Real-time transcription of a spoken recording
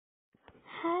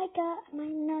got my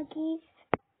nuggies.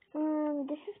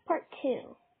 This is part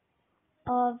 2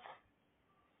 of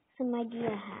some idea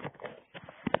hacks,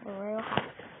 or real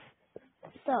hacks.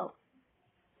 So,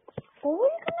 what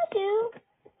we're gonna do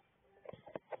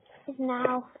is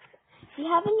now, if you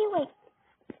have any like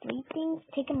 3 things,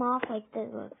 take them off like this.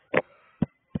 Look.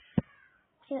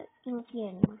 So you don't see it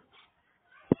anymore.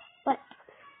 But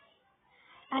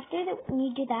after when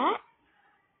you do that,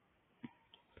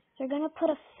 you're gonna put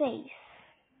a face.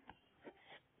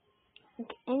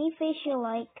 Like any face you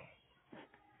like.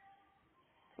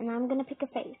 And I'm gonna pick a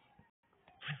face.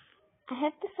 I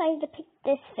have decided to pick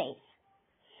this face.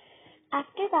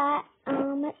 After that,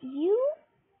 you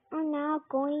are now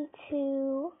going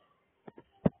to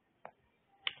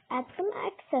add some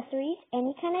accessories,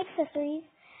 any kind of accessories,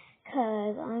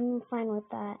 because I'm fine with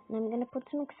that. And I'm gonna put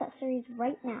some accessories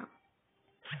right now.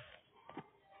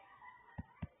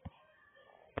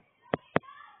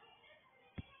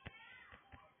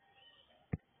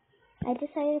 I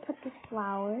decided to put this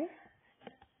flower. You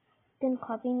can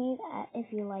copy me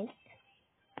if you like.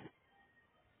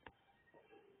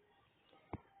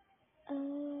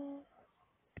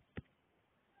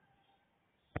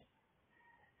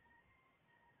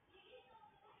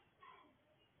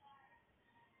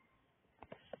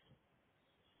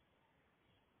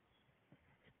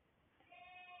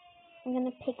 I'm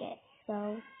gonna pick it.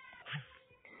 So,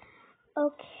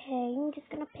 okay, I'm just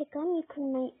gonna pick them. You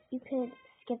could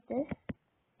skip this.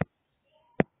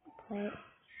 Play.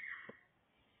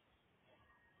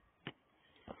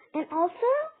 And also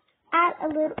add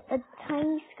a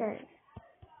tiny skirt,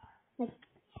 like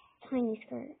tiny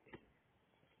skirt.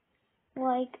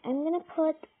 Like I'm gonna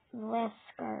put less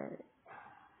skirt.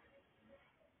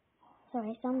 Sorry,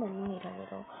 I sound annoyed a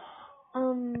little.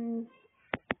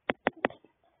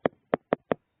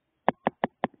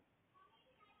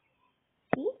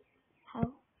 See how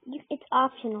it's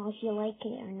optional if you like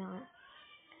it or not.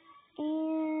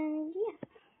 And yeah.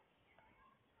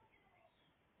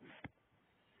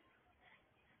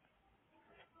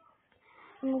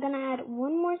 I'm gonna add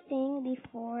one more thing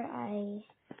before I,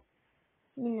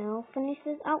 finish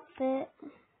this outfit.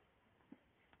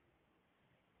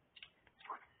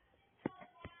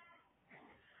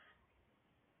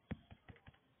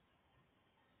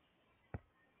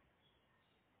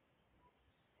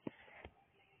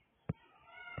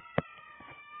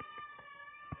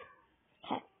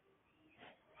 Okay.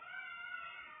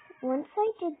 Once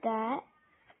I did that,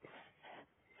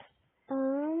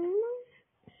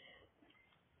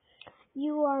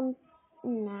 you are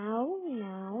now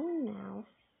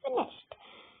finished.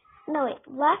 No, wait.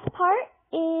 Last part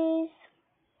is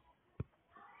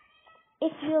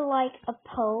if you like a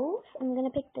pose. I'm gonna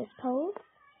pick this pose.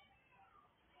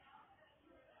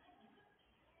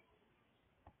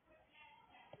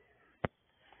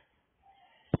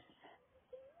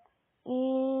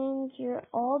 And you're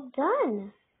all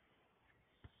done.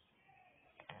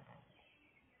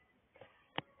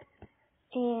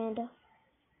 And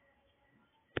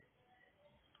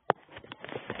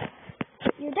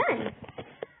you're done.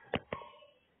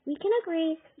 We can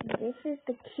agree this is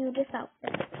the cutest outfit.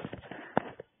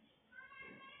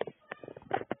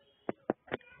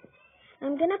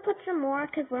 I'm gonna put some more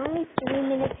because we're only 3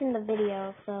 minutes in the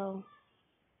video, so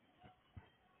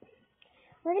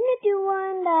we're gonna do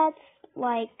one that's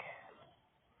like,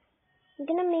 I'm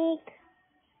gonna make,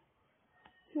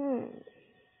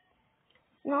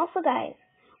 and also guys,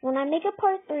 when I make a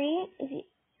part 3, if you,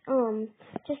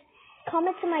 just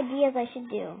comment some ideas I should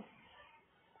do.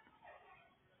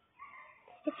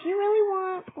 If you really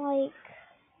want, like,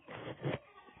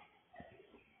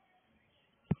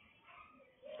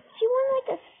 if you want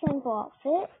like a simple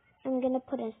outfit, I'm gonna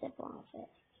put in a simple outfit.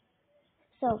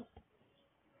 So,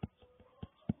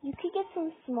 you could get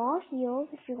some small heels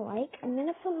if you like. I'm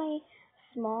gonna put my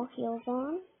small heels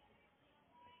on.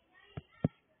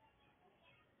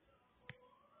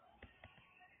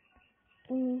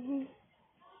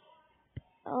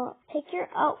 Pick your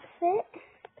outfit.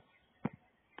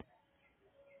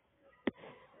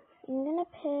 I'm gonna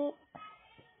pick.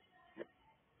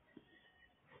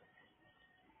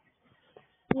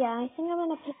 Yeah, I think I'm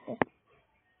gonna pick this.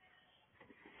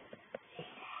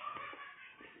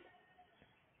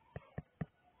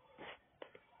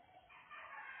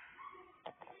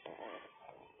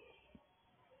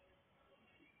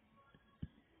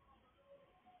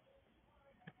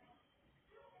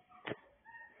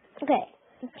 Okay,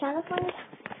 it's kind of fun.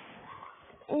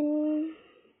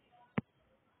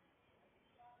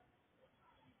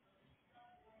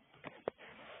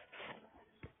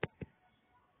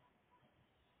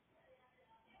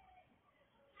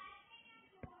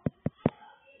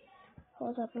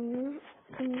 Hold up, I'm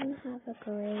gonna have a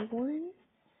gray one.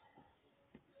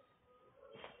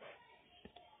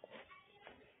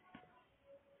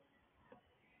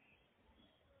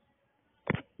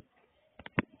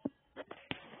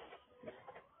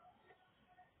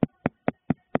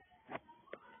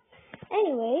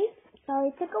 Anyway, sorry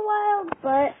it took a while,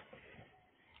 but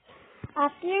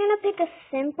after you're gonna pick a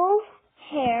simple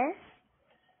hair,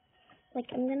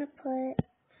 like I'm gonna put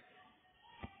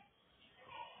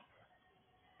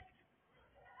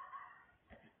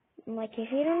like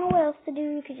if you don't know what else to do,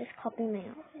 you could just copy my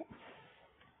outfit.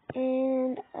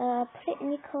 And put it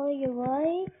any color you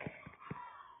like.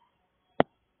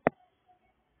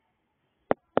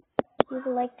 You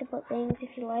would like to put things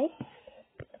if you like.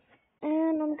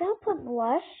 And I'm gonna put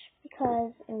blush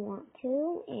because I want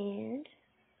to, and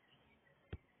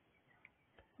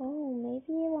oh,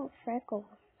 maybe it won't freckle.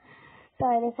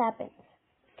 Sorry, this happens.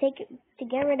 Take it to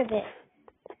get rid of it.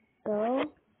 Go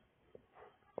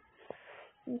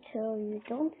until you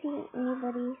don't see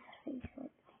anybody's face.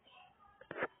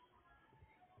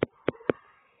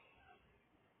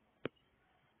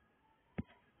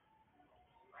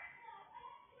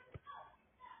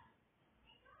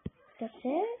 That's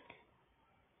it.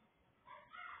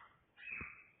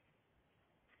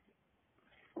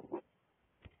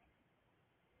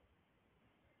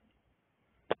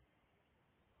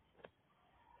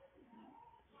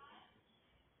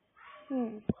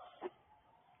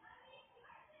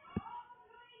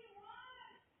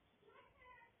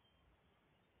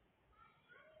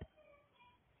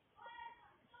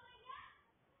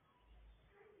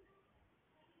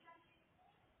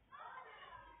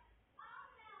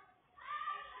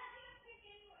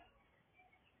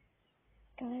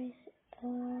 Guys,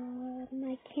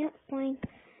 I can't find.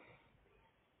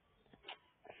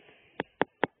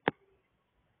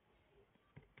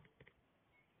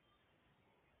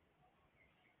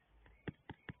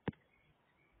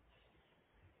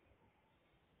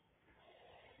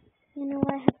 You know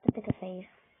what? I have to pick a face.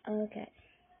 Okay.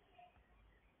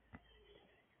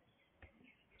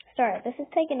 Sorry, this is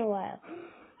taking a while.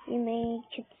 You may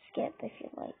could skip if you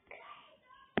like.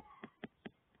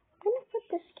 I'm gonna put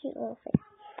this cute little face.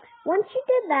 Once you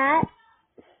did that,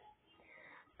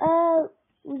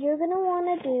 you're gonna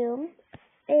wanna do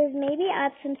is maybe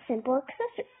add some simple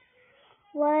accessories.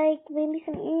 Like maybe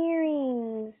some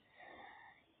earrings.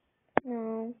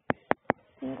 No.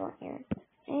 Single earrings.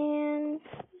 And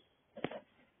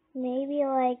maybe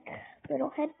like little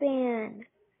headband.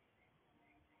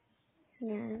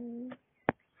 Yeah.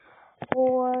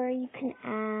 Or you can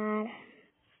add,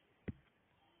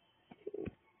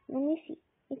 let me see.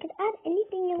 You can add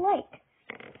anything you like.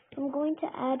 I'm going to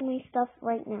add my stuff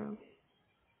right now.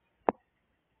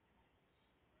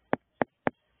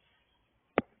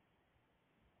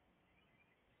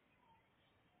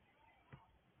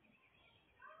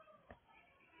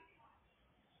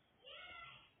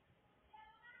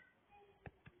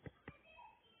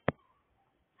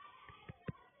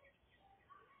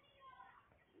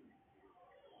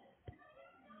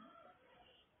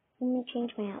 Let me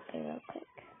change my outfit real quick.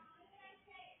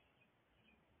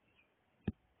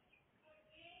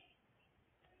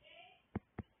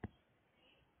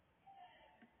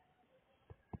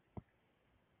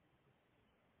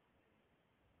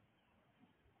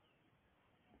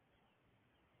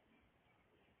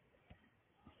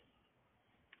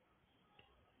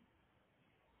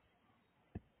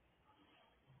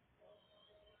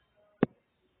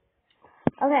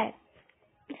 Okay,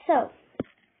 so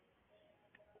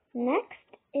next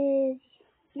is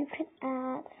you can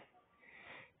add,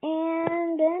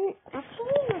 and then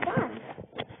actually we're done.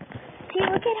 See,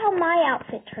 look at how my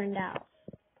outfit turned out.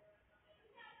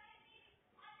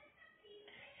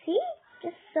 See?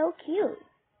 Just so cute.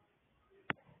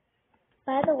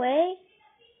 By the way,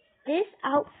 this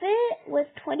outfit was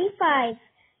 $25,000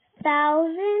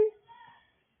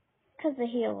 because of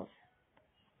heels.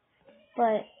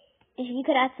 But if you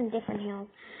could add some different heels.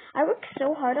 I worked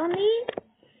so hard on these.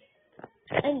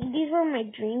 And these were my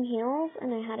dream heels,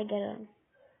 and I had to get them.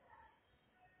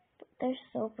 They're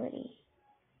so pretty.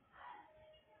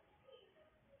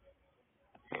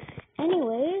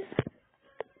 Anyways,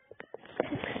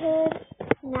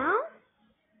 now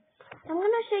I'm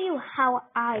going to show you how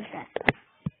I dress.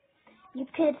 You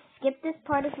could skip this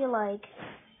part if you like,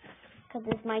 because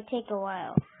this might take a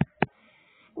while.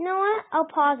 You know what? I'll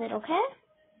pause it, okay?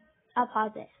 I'll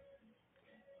pause it.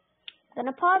 I'm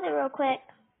going to pause it real quick.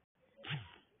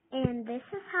 And this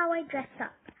is how I dress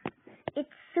up. It's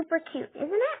super cute,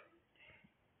 isn't it?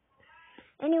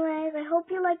 Anyways, I hope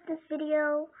you liked this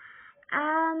video.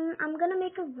 I'm going to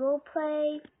make a role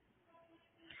play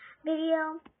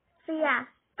video. So yeah.